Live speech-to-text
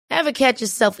Ever catch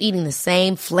yourself eating the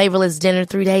same flavorless dinner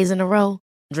 3 days in a row?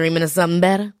 Dreaming of something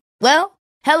better? Well,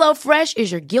 HelloFresh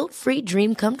is your guilt-free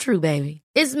dream come true, baby.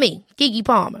 It's me, Keke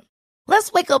Palmer.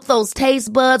 Let's wake up those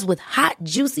taste buds with hot,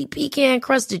 juicy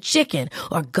pecan-crusted chicken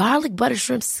or garlic butter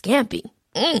shrimp scampi.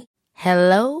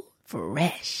 Hello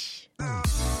Fresh.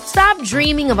 Stop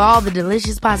dreaming of all the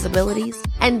delicious possibilities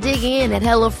and dig in at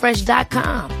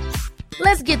HelloFresh.com.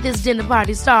 Let's get this dinner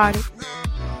party started.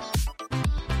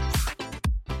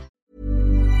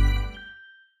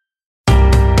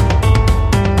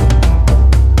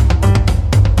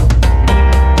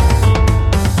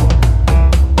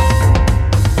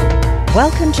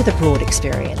 Welcome to The Broad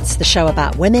Experience, the show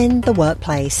about women, the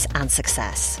workplace and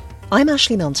success. I'm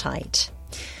Ashley Milne-Tyte.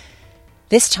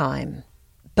 This time,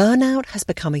 burnout has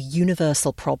become a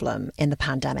universal problem in the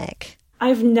pandemic.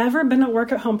 I've never been a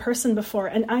work-at-home person before,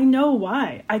 and I know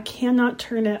why. I cannot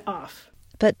turn it off.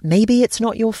 But maybe it's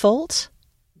not your fault?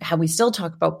 How we still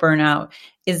talk about burnout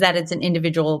is that it's an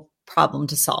individual problem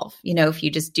to solve. You know, if you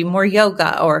just do more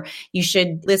yoga, or you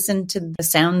should listen to the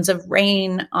sounds of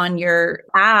rain on your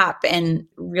app, and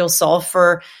real solve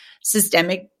for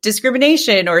systemic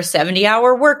discrimination or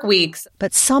 70-hour work weeks.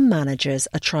 But some managers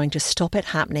are trying to stop it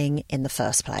happening in the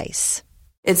first place.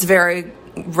 It's very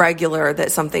regular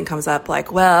that something comes up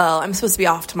like, well, I'm supposed to be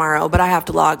off tomorrow, but I have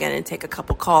to log in and take a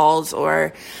couple calls,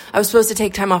 or I was supposed to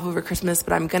take time off over Christmas,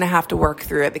 but I'm going to have to work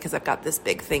through it because I've got this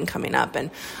big thing coming up.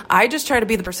 And I just try to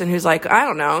be the person who's like, I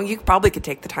don't know, you probably could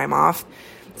take the time off.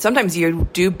 Sometimes you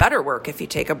do better work if you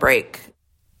take a break.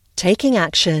 Taking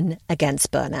action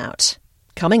against burnout.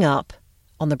 Coming up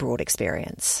on The Broad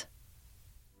Experience.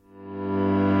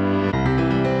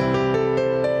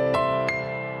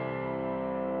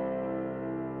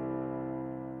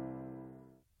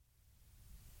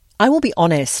 I will be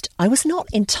honest, I was not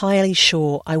entirely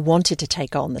sure I wanted to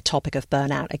take on the topic of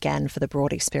burnout again for The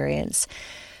Broad Experience,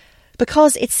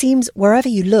 because it seems wherever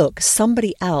you look,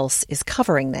 somebody else is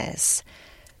covering this.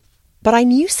 But I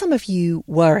knew some of you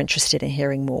were interested in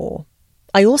hearing more.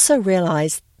 I also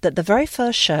realised that the very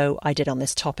first show I did on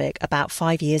this topic about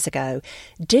 5 years ago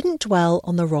didn't dwell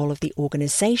on the role of the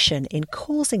organisation in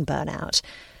causing burnout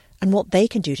and what they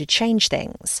can do to change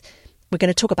things. We're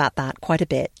going to talk about that quite a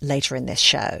bit later in this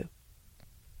show.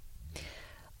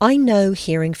 I know,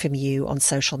 hearing from you on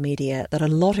social media, that a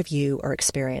lot of you are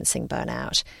experiencing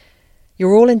burnout.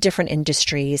 You're all in different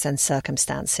industries and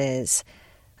circumstances,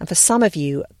 and for some of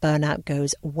you, burnout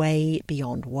goes way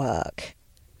beyond work.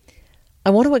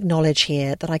 I want to acknowledge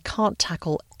here that I can't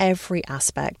tackle every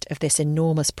aspect of this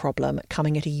enormous problem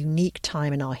coming at a unique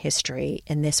time in our history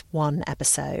in this one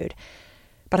episode,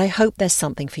 but I hope there's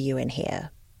something for you in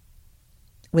here.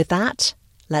 With that,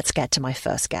 let's get to my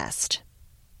first guest.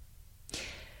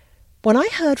 When I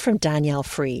heard from Danielle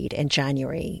Freed in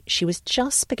January, she was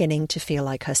just beginning to feel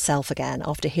like herself again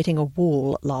after hitting a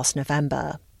wall last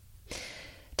November.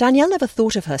 Danielle never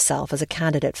thought of herself as a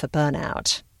candidate for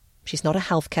burnout. She's not a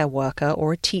healthcare worker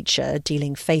or a teacher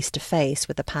dealing face-to-face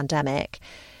with the pandemic.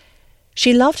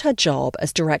 She loved her job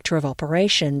as Director of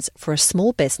Operations for a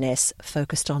small business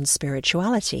focused on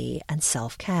spirituality and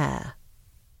self-care.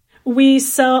 We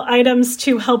sell items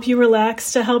to help you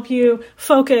relax, to help you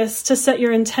focus, to set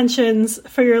your intentions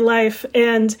for your life.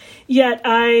 And yet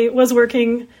I was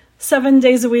working 7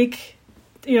 days a week,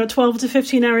 12 to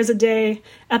 15 hours a day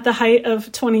at the height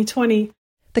of 2020.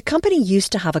 The company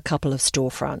used to have a couple of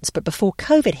storefronts, but before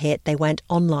COVID hit, they went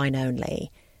online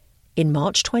only. In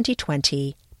March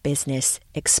 2020, business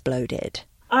exploded.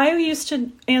 I used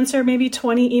to answer maybe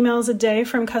 20 emails a day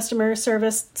from customer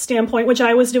service standpoint, which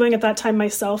I was doing at that time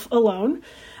myself alone,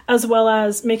 as well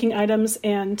as making items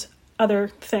and other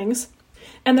things.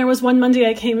 And there was one Monday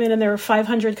I came in and there were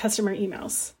 500 customer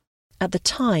emails. At the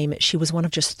time, she was one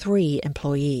of just 3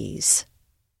 employees.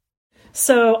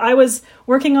 So I was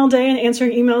working all day and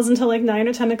answering emails until like 9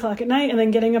 or 10 o'clock at night, and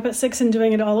then getting up at 6 and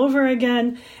doing it all over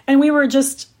again. And we were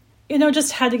just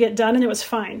had to get done, and it was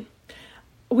fine.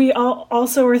 We all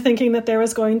also were thinking that there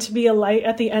was going to be a light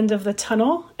at the end of the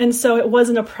tunnel. And so it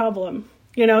wasn't a problem,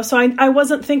 so I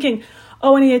wasn't thinking,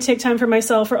 oh, I need to take time for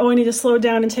myself, or, oh, I need to slow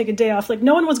down and take a day off. Like,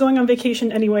 no one was going on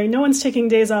vacation anyway. No one's taking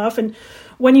days off. And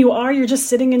when you are, you're just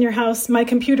sitting in your house. My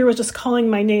computer was just calling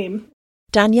my name.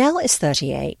 Danielle is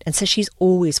 38 and says she's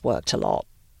always worked a lot.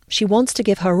 She wants to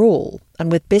give her all. And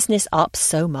with business up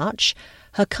so much,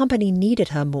 her company needed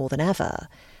her more than ever.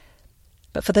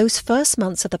 But for those first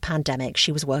months of the pandemic,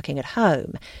 she was working at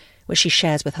home, which she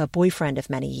shares with her boyfriend of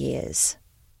many years.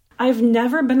 I've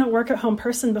never been a work-at-home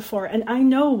person before, and I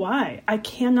know why. I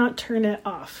cannot turn it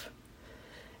off.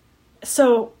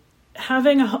 So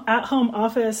having an at-home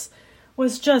office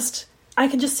was just I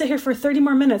can just sit here for 30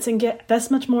 more minutes and get this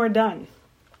much more done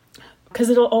because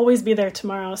it'll always be there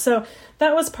tomorrow. So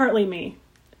that was partly me.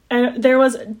 And there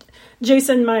was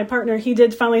Jason, my partner, he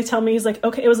did finally tell me, he's like,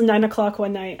 okay, it was 9:00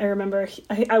 one night. I remember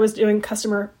I was doing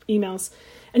customer emails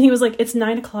and he was like, it's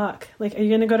 9:00. Like, are you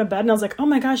going to go to bed? And I was like, oh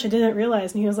my gosh, I didn't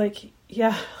realize. And he was like,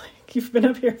 yeah, like, you've been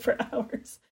up here for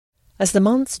hours. As the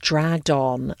months dragged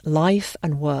on, life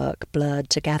and work blurred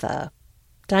together.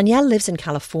 Danielle lives in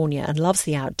California and loves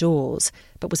the outdoors,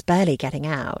 but was barely getting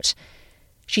out.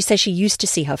 She says she used to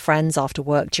see her friends after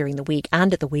work during the week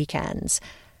and at the weekends.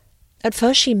 At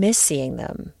first she missed seeing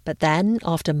them, but then,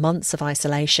 after months of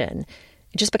isolation,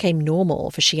 it just became normal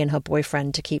for she and her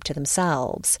boyfriend to keep to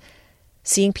themselves.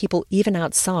 Seeing people even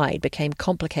outside became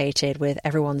complicated with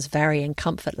everyone's varying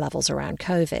comfort levels around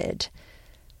COVID.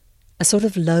 A sort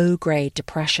of low-grade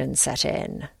depression set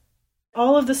in.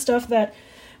 All of the stuff that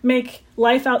make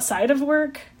life outside of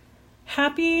work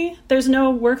happy, there's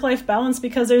no work-life balance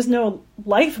because there's no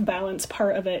life balance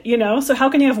part of it, you know? So how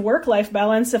can you have work-life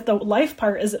balance if the life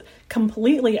part is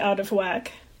completely out of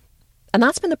whack? And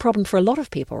that's been the problem for a lot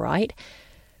of people, right?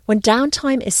 When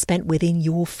downtime is spent within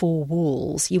your four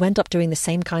walls, you end up doing the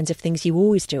same kinds of things you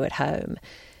always do at home.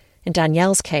 In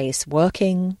Danielle's case,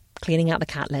 working, cleaning out the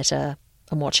cat litter,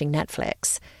 and watching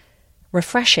Netflix.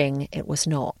 Refreshing it was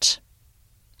not.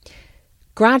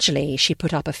 Gradually, she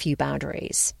put up a few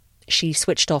boundaries. She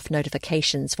switched off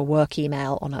notifications for work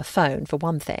email on her phone, for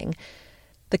one thing.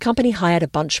 The company hired a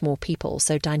bunch more people,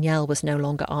 so Danielle was no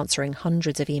longer answering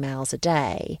hundreds of emails a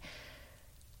day.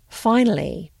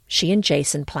 Finally, she and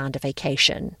Jason planned a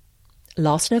vacation.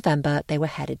 Last November, they were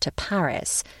headed to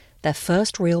Paris, their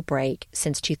first real break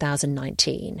since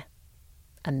 2019.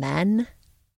 And then...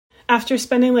 After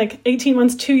spending like 18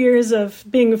 months, 2 years of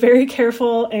being very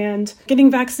careful and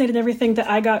getting vaccinated and everything, that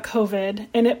I got COVID,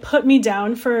 and it put me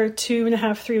down for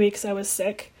 2.5, 3 weeks. I was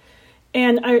sick.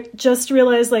 And I just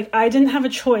realized like I didn't have a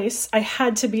choice. I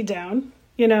had to be down,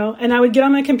 you know, and I would get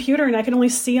on my computer and I could only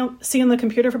see on the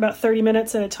computer for about 30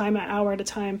 minutes at a time, an hour at a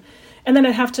time. And then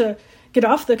I'd have to get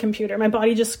off the computer. My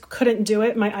body just couldn't do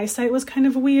it. My eyesight was kind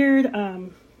of weird.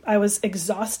 I was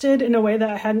exhausted in a way that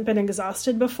I hadn't been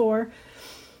exhausted before.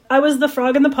 I was the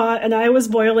frog in the pot and I was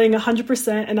boiling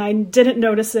 100% and I didn't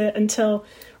notice it until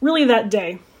really that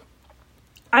day.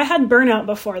 I had burnout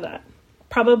before that,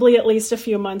 probably at least a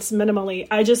few months minimally.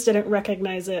 I just didn't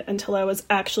recognize it until I was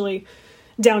actually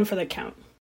down for the count.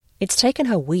 It's taken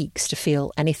her weeks to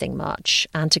feel anything much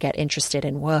and to get interested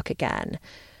in work again.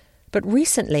 But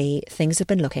recently, things have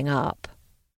been looking up.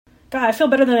 God, I feel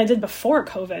better than I did before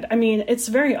COVID. I mean, it's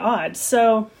very odd.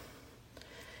 So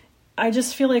I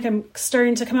just feel like I'm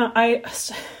starting to come out.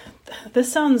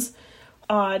 This sounds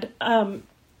odd.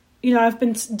 You know, I've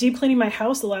been deep cleaning my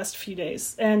house the last few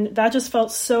days, and that just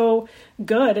felt so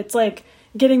good. It's like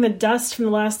getting the dust from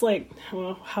the last,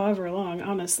 however long,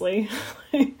 honestly.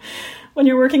 When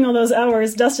you're working all those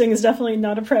hours, dusting is definitely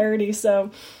not a priority. So,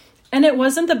 and it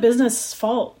wasn't the business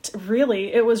fault,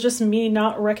 really. It was just me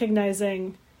not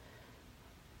recognizing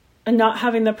and not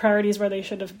having the priorities where they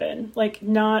should have been. Like,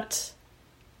 not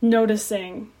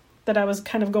noticing that I was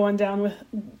kind of going down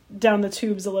the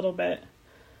tubes a little bit.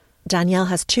 Danielle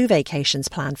has 2 vacations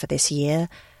planned for this year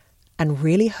and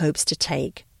really hopes to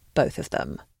take both of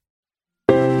them.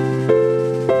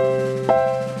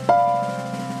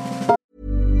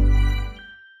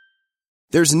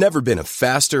 There's never been a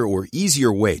faster or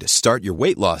easier way to start your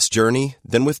weight loss journey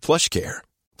than with PlushCare.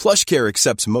 PlushCare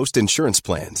accepts most insurance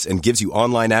plans and gives you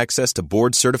online access to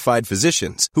board-certified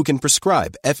physicians who can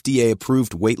prescribe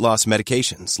FDA-approved weight loss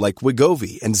medications like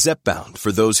Wegovy and Zepbound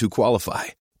for those who qualify.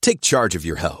 Take charge of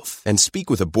your health and speak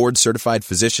with a board-certified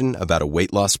physician about a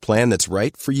weight loss plan that's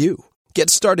right for you. Get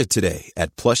started today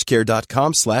at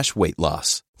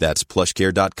plushcare.com/weight-loss. That's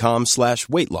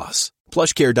plushcare.com/weight-loss.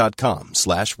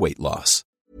 plushcare.com/weight-loss.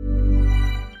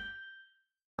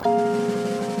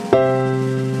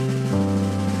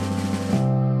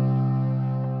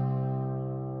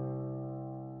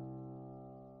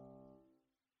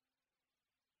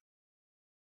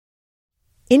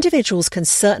 Individuals can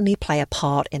certainly play a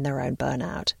part in their own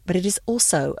burnout, but it is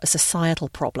also a societal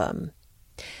problem.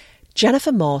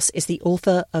 Jennifer Moss is the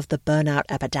author of The Burnout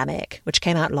Epidemic, which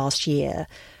came out last year.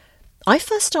 I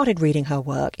first started reading her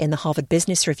work in the Harvard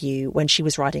Business Review when she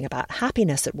was writing about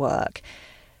happiness at work.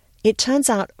 It turns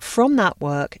out from that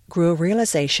work grew a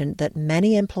realization that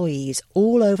many employees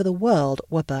all over the world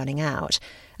were burning out.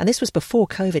 And this was before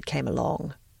COVID came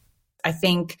along. I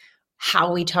think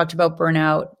how we talked about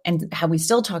burnout and how we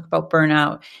still talk about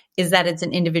burnout is that it's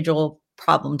an individual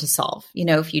problem to solve.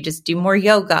 If you just do more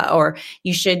yoga, or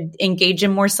you should engage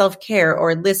in more self-care,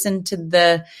 or listen to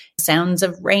the sounds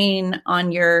of rain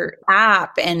on your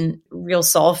app, and you'll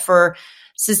solve for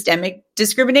systemic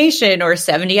discrimination, or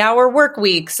 70-hour work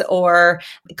weeks, or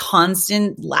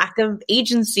constant lack of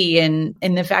agency, and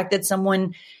the fact that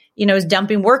someone is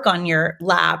dumping work on your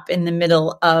lap in the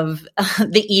middle of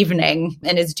the evening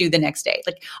and is due the next day.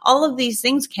 Like, all of these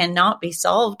things cannot be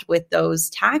solved with those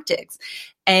tactics.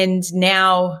 And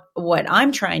now what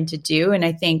I'm trying to do, and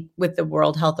I think with the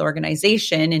World Health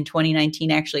Organization in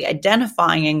 2019, actually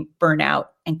identifying burnout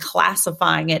and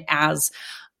classifying it as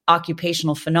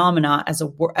occupational phenomena, as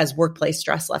workplace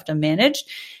stress left unmanaged,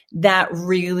 that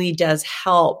really does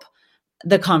help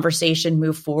the conversation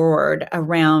move forward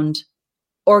around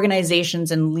organizations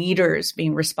and leaders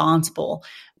being responsible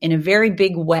in a very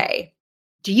big way.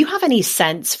 Do you have any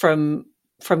sense from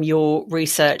your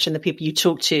research and the people you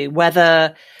talk to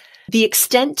whether the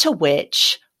extent to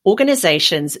which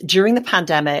organizations during the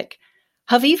pandemic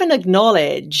have even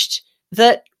acknowledged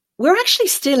that we're actually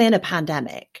still in a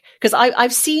pandemic? Because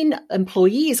I've seen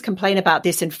employees complain about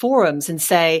this in forums and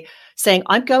saying,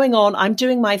 I'm going on, I'm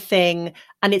doing my thing,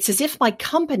 and it's as if my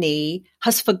company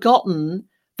has forgotten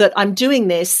that I'm doing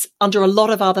this under a lot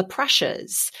of other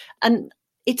pressures. And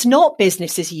it's not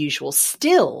business as usual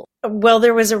still. Well,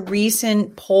 there was a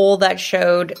recent poll that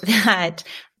showed that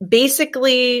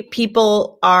basically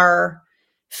people are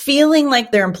feeling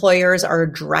like their employers are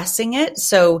addressing it.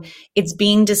 So it's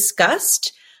being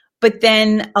discussed, but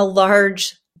then a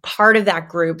large part of that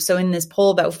group, so in this poll,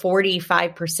 about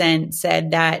 45%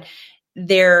 said that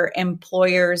their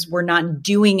employers were not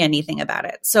doing anything about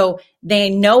it. So they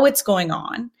know it's going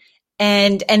on.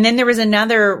 And then there was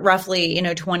another roughly,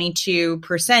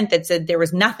 22% that said there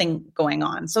was nothing going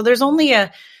on. So there's only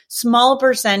a small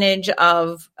percentage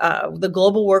of the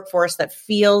global workforce that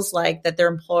feels like that their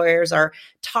employers are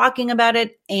talking about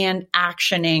it and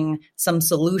actioning some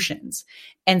solutions.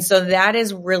 And so that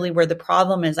is really where the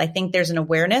problem is. I think there's an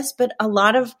awareness, but a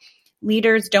lot of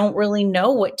leaders don't really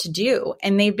know what to do.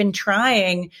 And they've been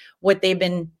trying what they've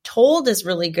been told is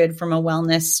really good from a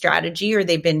wellness strategy, or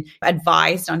they've been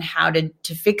advised on how to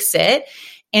fix it.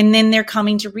 And then they're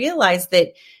coming to realize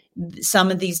that some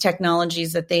of these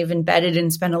technologies that they've embedded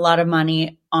and spent a lot of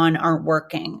money on aren't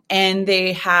working. And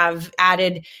they have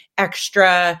added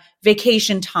extra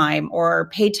vacation time or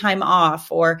paid time off,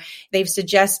 or they've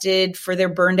suggested for their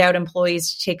burned out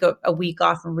employees to take a week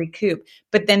off and recoup.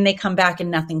 But then they come back and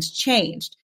nothing's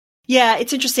changed. Yeah,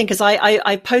 it's interesting because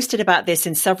I posted about this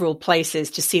in several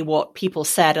places to see what people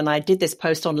said. And I did this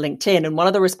post on LinkedIn. And one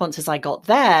of the responses I got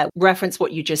there referenced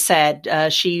what you just said.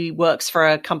 She works for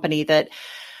a company that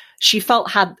she felt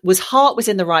heart was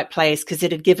in the right place because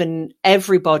it had given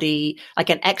everybody like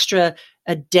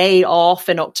a day off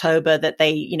in October that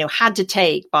they, had to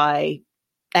take by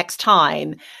X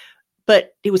time,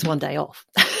 but it was one day off.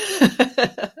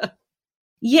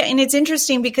 Yeah. And it's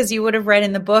interesting because you would have read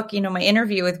in the book, my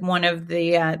interview with one of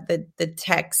the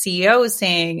tech CEOs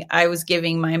saying I was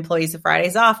giving my employees the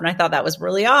Fridays off. And I thought that was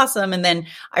really awesome. And then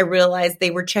I realized they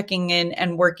were checking in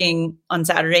and working on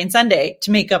Saturday and Sunday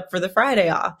to make up for the Friday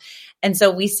off. And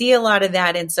so we see a lot of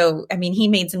that. And so, he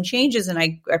made some changes, and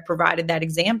I provided that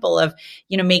example of,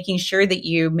 making sure that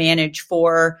you manage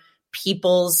for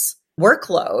people's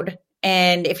workload.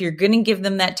 And if you're going to give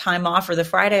them that time off or the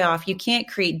Friday off, you can't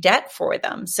create debt for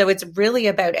them. So it's really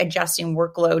about adjusting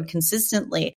workload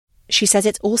consistently. She says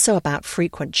it's also about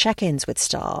frequent check-ins with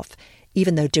staff,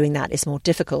 even though doing that is more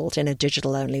difficult in a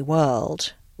digital-only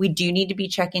world. We do need to be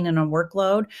checking in on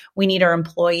workload. We need our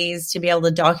employees to be able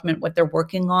to document what they're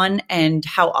working on and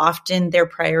how often their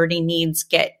priority needs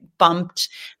get bumped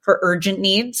for urgent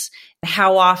needs.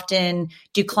 How often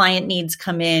do client needs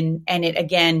come in and it,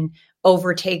 again,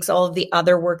 overtakes all of the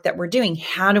other work that we're doing?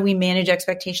 How do we manage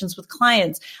expectations with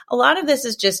clients? A lot of this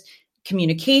is just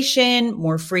communication,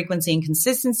 more frequency and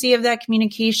consistency of that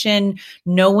communication,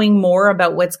 knowing more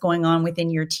about what's going on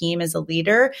within your team as a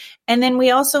leader. And then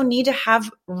we also need to have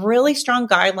really strong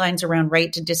guidelines around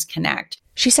right to disconnect.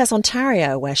 She says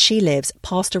Ontario, where she lives,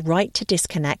 passed a right to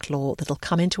disconnect law that'll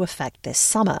come into effect this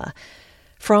summer.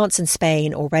 France and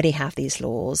Spain already have these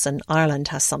laws, and Ireland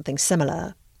has something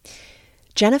similar.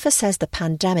 Jennifer says the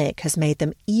pandemic has made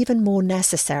them even more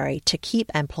necessary to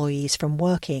keep employees from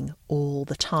working all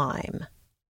the time.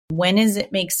 When does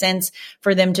it make sense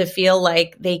for them to feel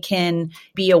like they can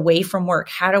be away from work?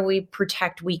 How do we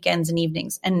protect weekends and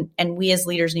evenings? And we as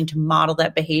leaders need to model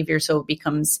that behavior so it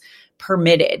becomes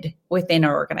permitted within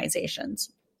our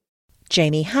organizations.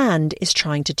 Jamie Hand is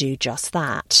trying to do just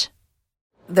that.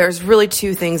 There's really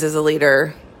two things as a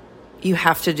leader you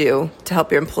have to do to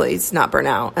help your employees not burn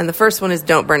out. And the first one is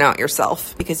don't burn out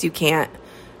yourself, because you can't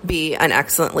be an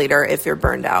excellent leader if you're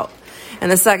burned out.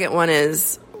 And the second one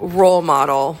is role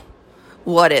model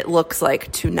what it looks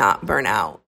like to not burn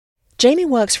out. Jamie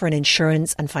works for an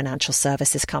insurance and financial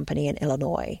services company in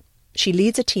Illinois. She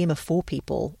leads a team of 4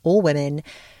 people, all women,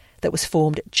 that was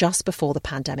formed just before the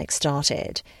pandemic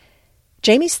started.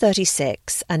 Jamie's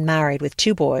 36 and married with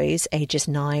 2 boys, ages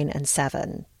 9 and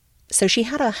 7. So she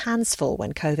had her hands full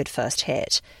when COVID first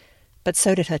hit, but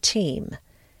so did her team.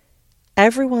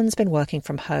 Everyone's been working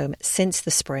from home since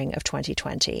the spring of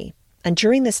 2020. And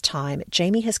during this time,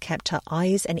 Jamie has kept her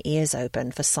eyes and ears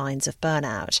open for signs of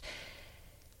burnout.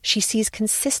 She sees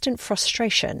consistent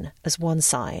frustration as one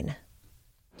sign.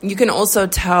 You can also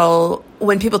tell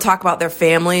when people talk about their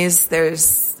families,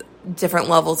 there's different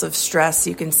levels of stress.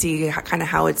 You can see kind of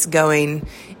how it's going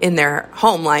in their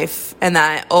home life, and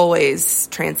that always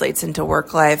translates into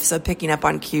work life. So picking up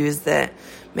on cues that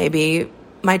maybe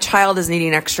my child is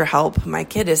needing extra help, my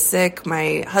kid is sick,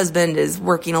 my husband is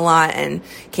working a lot and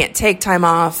can't take time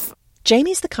off.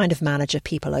 Jamie's the kind of manager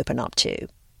people open up to.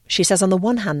 She says on the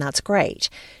one hand, that's great.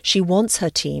 She wants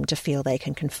her team to feel they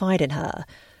can confide in her.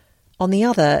 On the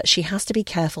other, she has to be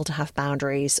careful to have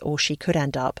boundaries, or she could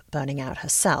end up burning out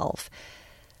herself.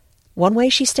 One way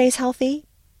she stays healthy?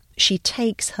 She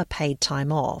takes her paid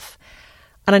time off.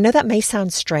 And I know that may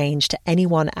sound strange to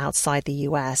anyone outside the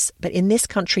US, but in this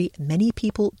country, many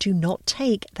people do not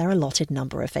take their allotted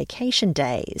number of vacation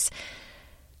days.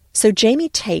 So Jamie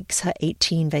takes her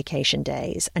 18 vacation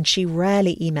days, and she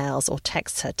rarely emails or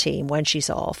texts her team when she's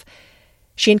off.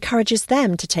 She encourages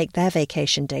them to take their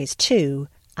vacation days too,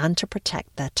 and to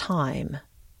protect their time.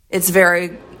 It's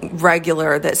very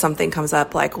regular that something comes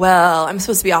up like, well, I'm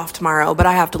supposed to be off tomorrow, but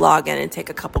I have to log in and take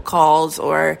a couple calls,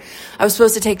 or I was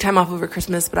supposed to take time off over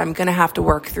Christmas, but I'm going to have to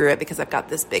work through it because I've got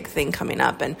this big thing coming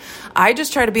up. And I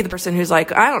just try to be the person who's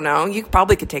like, I don't know, you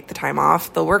probably could take the time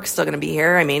off. The work's still going to be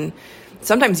here. I mean,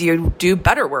 sometimes you do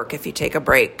better work if you take a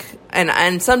break.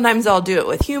 And sometimes I'll do it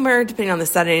with humor, depending on the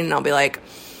setting, and I'll be like,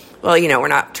 well, you know, we're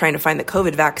not trying to find the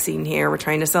COVID vaccine here. We're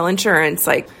trying to sell insurance.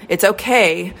 Like, it's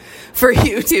okay for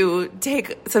you to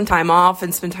take some time off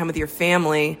and spend time with your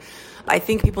family. I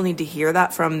think people need to hear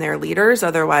that from their leaders.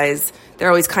 Otherwise, they're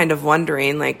always kind of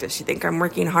wondering, like, does she think I'm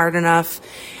working hard enough?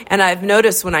 And I've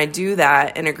noticed when I do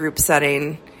that in a group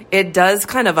setting, it does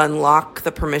kind of unlock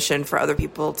the permission for other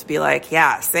people to be like,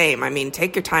 yeah, same. I mean,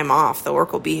 take your time off. The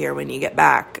work will be here when you get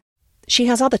back. She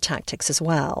has other tactics as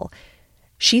well.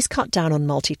 She's cut down on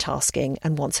multitasking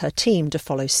and wants her team to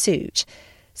follow suit.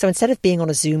 So instead of being on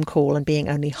a Zoom call and being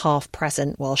only half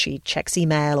present while she checks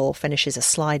email or finishes a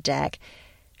slide deck,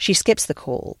 she skips the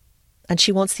call, and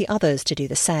she wants the others to do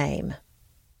the same.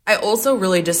 I also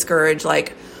really discourage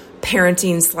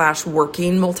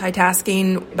parenting/working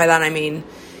multitasking. By that I mean,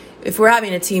 if we're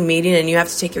having a team meeting and you have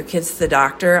to take your kids to the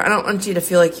doctor, I don't want you to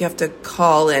feel like you have to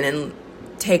call in and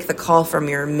take the call from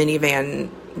your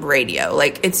minivan radio.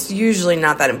 Like, it's usually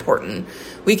not that important.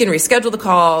 We can reschedule the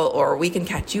call, or we can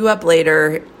catch you up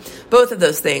later. Both of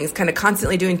those things, kind of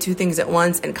constantly doing 2 things at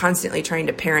once and constantly trying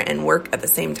to parent and work at the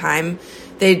same time,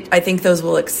 I think those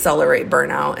will accelerate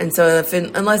burnout. And so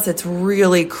unless it's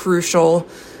really crucial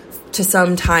to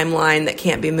some timeline that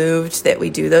can't be moved, that we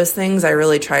do those things, I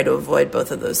really try to avoid both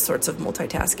of those sorts of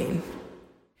multitasking.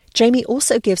 Jamie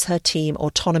also gives her team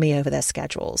autonomy over their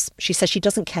schedules. She says she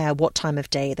doesn't care what time of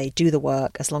day they do the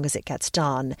work as long as it gets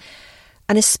done.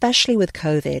 And especially with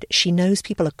COVID, she knows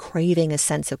people are craving a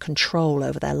sense of control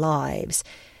over their lives.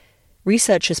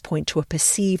 Researchers point to a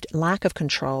perceived lack of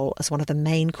control as one of the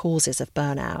main causes of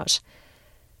burnout.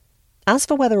 As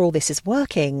for whether all this is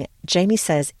working, Jamie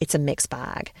says it's a mixed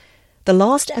bag. The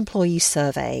last employee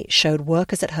survey showed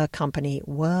workers at her company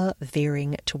were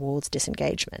veering towards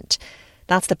disengagement.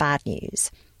 That's the bad news.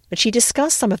 But she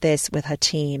discussed some of this with her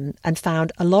team and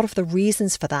found a lot of the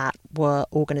reasons for that were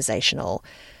organizational.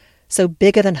 So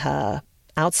bigger than her,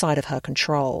 outside of her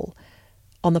control.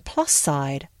 On the plus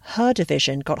side, her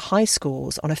division got high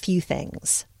scores on a few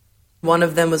things. One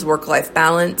of them was work-life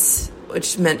balance,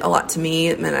 which meant a lot to me.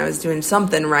 It meant I was doing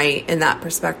something right in that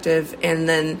perspective. And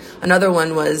then another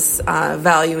one was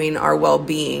valuing our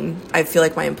well-being. I feel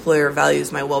like my employer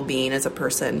values my well-being as a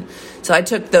person. So I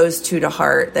took those 2 to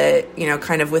heart, that, you know,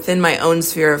 kind of within my own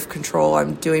sphere of control,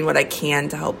 I'm doing what I can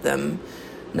to help them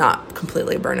not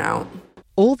completely burn out.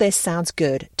 All this sounds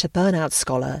good to burnout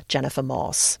scholar Jennifer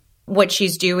Moss. What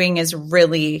she's doing is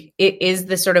really, it is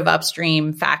the sort of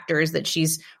upstream factors that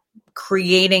she's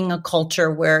creating a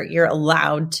culture where you're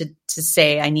allowed to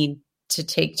say, I need to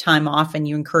take time off and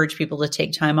you encourage people to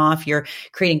take time off. You're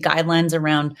creating guidelines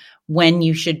around when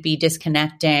you should be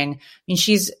disconnecting. I mean,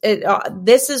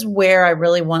 this is where I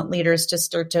really want leaders to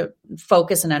start to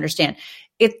focus and understand.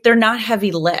 They're not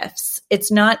heavy lifts.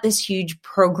 It's not this huge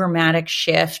programmatic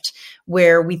shift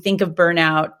where we think of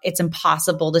burnout. It's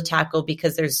impossible to tackle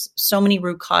because there's so many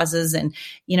root causes. And,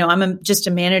 I'm just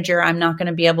a manager. I'm not going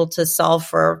to be able to solve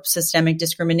for systemic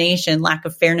discrimination, lack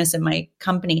of fairness in my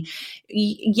company.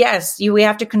 Yes, we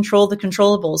have to control the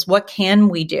controllables. What can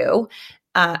we do?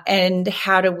 And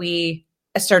how do we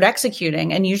start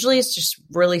executing? And usually it's just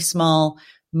really small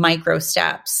micro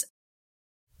steps.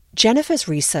 Jennifer's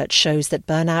research shows that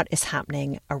burnout is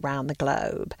happening around the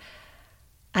globe.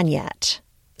 And yet,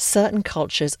 certain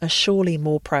cultures are surely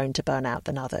more prone to burnout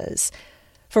than others.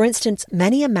 For instance,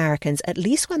 many Americans, at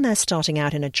least when they're starting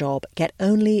out in a job, get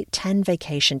only 10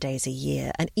 vacation days a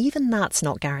year, and even that's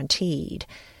not guaranteed.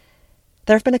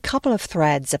 There have been a couple of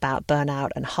threads about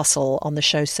burnout and hustle on the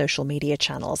show's social media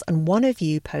channels, and one of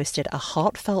you posted a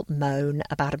heartfelt moan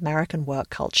about American work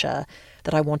culture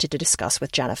that I wanted to discuss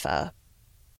with Jennifer.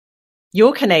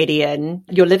 You're Canadian,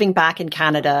 you're living back in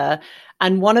Canada,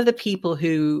 and one of the people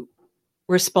who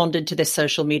responded to this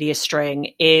social media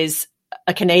string is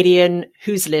a Canadian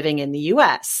who's living in the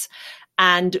US.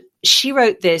 And she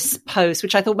wrote this post,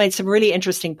 which I thought made some really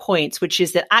interesting points, which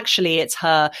is that actually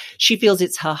she feels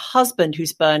it's her husband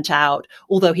who's burnt out,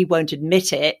 although he won't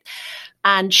admit it.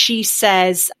 And she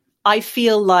says, I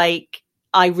feel like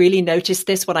I really noticed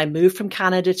this when I moved from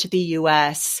Canada to the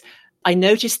US. I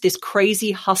noticed this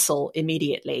crazy hustle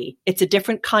immediately. It's a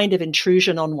different kind of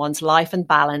intrusion on one's life and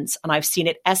balance, and I've seen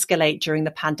it escalate during the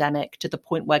pandemic to the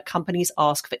point where companies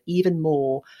ask for even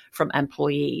more from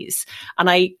employees.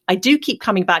 And I do keep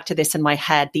coming back to this in my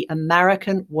head. The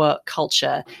American work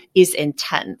culture is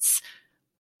intense.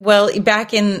 Well,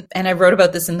 and I wrote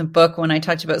about this in the book when I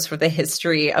talked about sort of the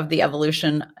history of the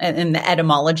evolution and the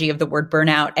etymology of the word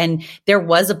burnout. And there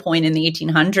was a point in the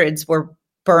 1800s where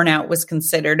burnout was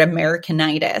considered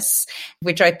Americanitis,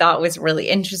 which I thought was really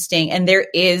interesting. And there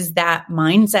is that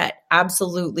mindset.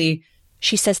 Absolutely.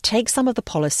 She says take some of the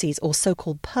policies or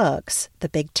so-called perks the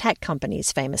big tech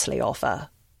companies famously offer.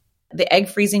 The egg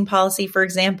freezing policy, for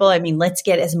example. I mean, let's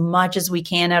get as much as we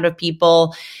can out of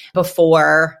people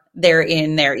before they're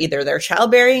in either their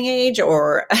childbearing age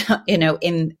or,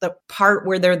 in the part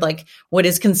where they're like what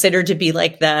is considered to be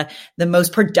like the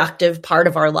most productive part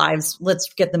of our lives.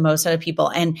 Let's get the most out of people.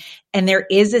 And there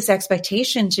is this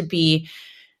expectation to be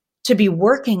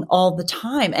working all the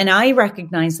time. And I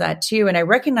recognize that too. And I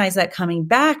recognize that coming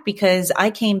back because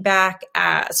I came back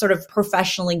sort of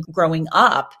professionally growing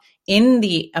up in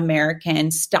the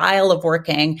American style of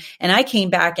working. And I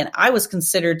came back and I was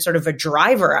considered sort of a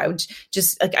driver. I would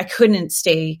I couldn't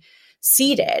stay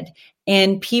seated.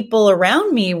 And people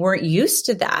around me weren't used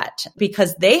to that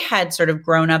because they had sort of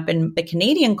grown up in the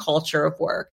Canadian culture of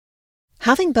work.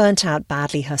 Having burnt out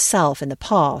badly herself in the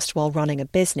past while running a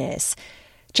business,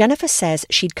 Jennifer says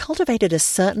she'd cultivated a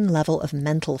certain level of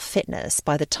mental fitness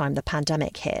by the time the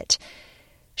pandemic hit.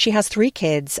 She has 3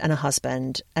 kids and a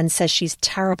husband and says she's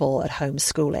terrible at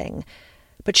homeschooling.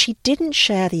 But she didn't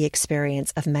share the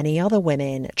experience of many other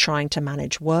women trying to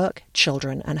manage work,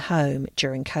 children and home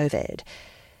during COVID.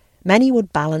 Many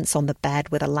would balance on the bed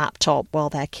with a laptop while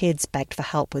their kids begged for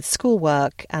help with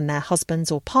schoolwork and their husbands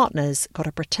or partners got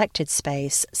a protected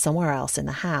space somewhere else in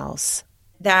the house.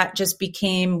 That just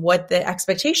became what the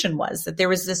expectation was, that there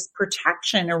was this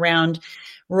protection around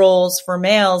roles for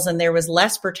males and there was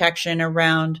less protection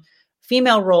around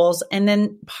female roles. And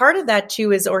then part of that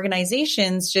too is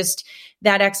organizations, just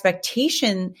that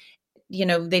expectation,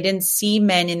 they didn't see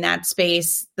men in that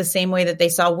space the same way that they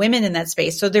saw women in that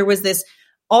space. So there was this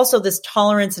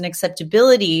tolerance and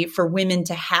acceptability for women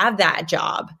to have that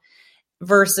job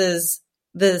versus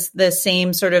the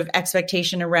same sort of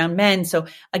expectation around men. So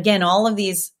again, all of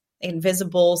these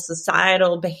invisible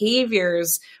societal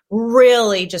behaviors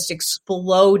really just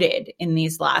exploded in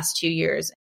these last 2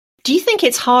 years. Do you think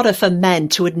it's harder for men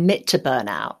to admit to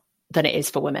burnout than it is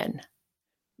for women?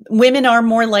 Women are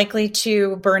more likely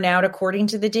to burn out according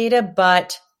to the data,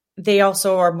 but they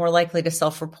also are more likely to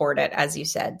self-report it, as you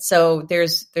said. So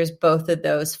there's both of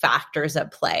those factors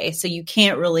at play. So you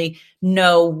can't really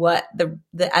know what the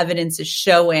evidence is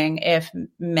showing if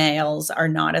males are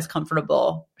not as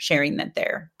comfortable sharing that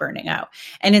they're burning out.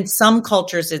 And in some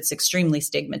cultures, it's extremely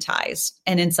stigmatized.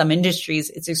 And in some industries,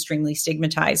 it's extremely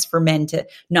stigmatized for men to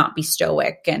not be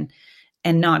stoic and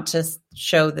not to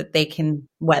show that they can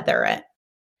weather it.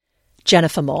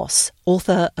 Jennifer Moss,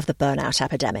 author of The Burnout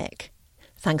Epidemic.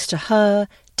 Thanks to her,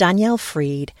 Danielle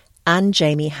Freed, and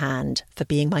Jamie Hand for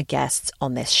being my guests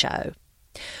on this show.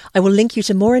 I will link you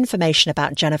to more information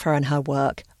about Jennifer and her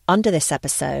work under this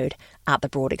episode at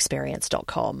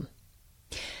thebroadexperience.com.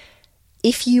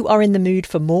 If you are in the mood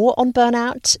for more on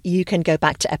burnout, you can go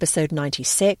back to episode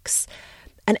 96,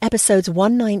 and episodes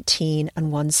 119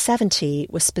 and 170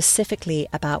 were specifically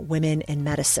about women in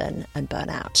medicine and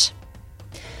burnout.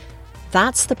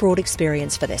 That's the Broad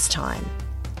Experience for this time.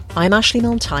 I'm Ashley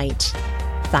Milne-Tyte.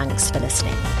 Thanks for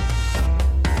listening.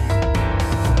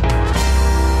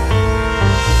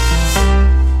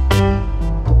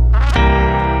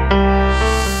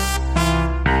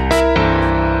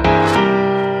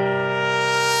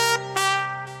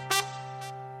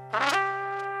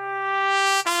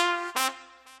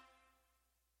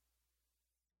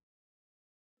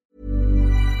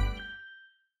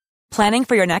 Planning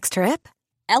for your next trip?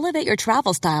 Elevate your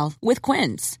travel style with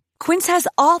Quince. Quince has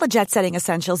all the jet-setting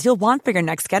essentials you'll want for your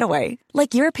next getaway,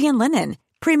 like European linen,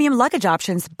 premium luggage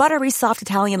options, buttery soft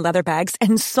Italian leather bags,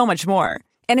 and so much more.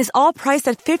 And is all priced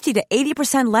at 50 to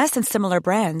 80% less than similar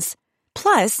brands.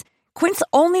 Plus, Quince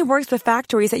only works with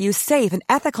factories that use safe and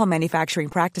ethical manufacturing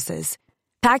practices.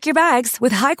 Pack your bags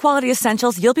with high-quality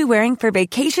essentials you'll be wearing for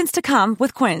vacations to come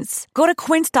with Quince. Go to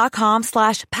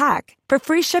quince.com/pack for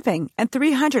free shipping and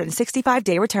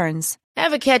 365-day returns.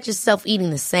 Ever catch yourself eating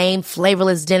the same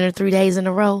flavorless dinner 3 days in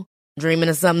a row? Dreaming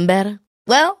of something better?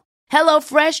 Well,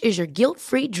 HelloFresh is your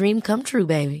guilt-free dream come true,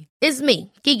 baby. It's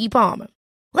me, Keke Palmer.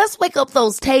 Let's wake up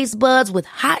those taste buds with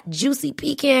hot, juicy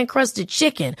pecan-crusted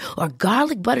chicken or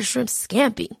garlic butter shrimp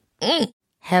scampi.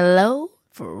 Hello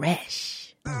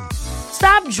Fresh.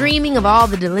 Stop dreaming of all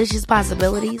the delicious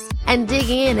possibilities and dig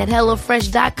in at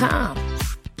HelloFresh.com.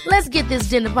 Let's get this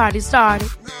dinner party started.